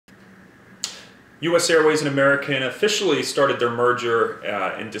US Airways and American officially started their merger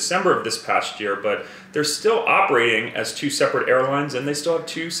in December of this past year, but they're still operating as two separate airlines, and they still have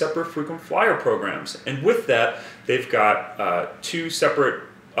two separate frequent flyer programs. And with that, they've got two separate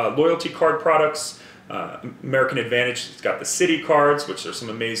loyalty card products. American Advantage has got the City cards, which there's some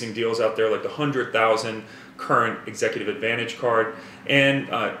amazing deals out there, like the 100,000 current Executive Advantage card. And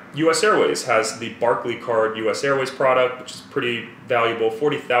US Airways has the Barclay card US Airways product, which is pretty valuable,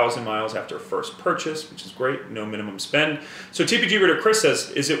 40,000 miles after first purchase, which is great, no minimum spend. So TPG reader Chris says,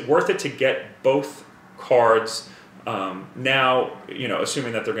 is it worth it to get both cards now,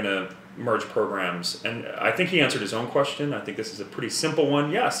 assuming that they're going to merge programs? And I think he answered his own question. I think this is a pretty simple one.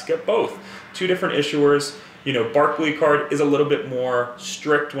 Yes, get both. Two different issuers. Barclay card is a little bit more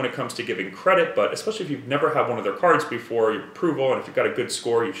strict when it comes to giving credit, but especially if you've never had one of their cards before, your approval, and if you've got a good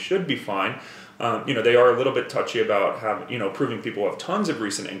score, you should be fine. They are a little bit touchy about proving people have tons of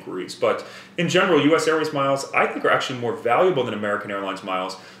recent inquiries, but in general, US Airways miles, I think, are actually more valuable than American Airlines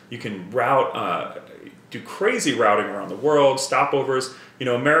miles. You can do crazy routing around the world, stopovers.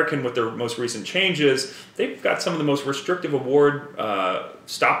 American, with their most recent changes, they've got some of the most restrictive award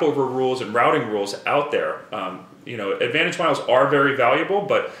stopover rules and routing rules out there. Advantage miles are very valuable,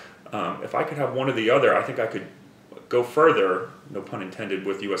 but if I could have one or the other, I think I could go further, no pun intended,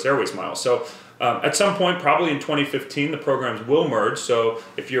 with US Airways miles. So at some point, probably in 2015, the programs will merge. So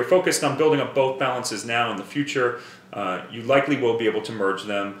if you're focused on building up both balances now in the future, you likely will be able to merge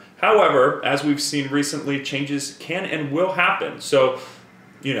them. However, as we've seen recently, changes can and will happen. So,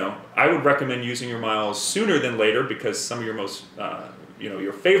 I would recommend using your miles sooner than later, because some of your most,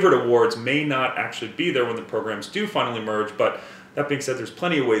 your favorite awards may not actually be there when the programs do finally merge. But that being said, there's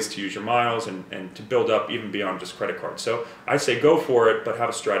plenty of ways to use your miles and to build up even beyond just credit cards. So I say go for it, but have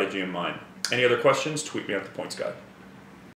a strategy in mind. Any other questions? Tweet me at The Points Guy.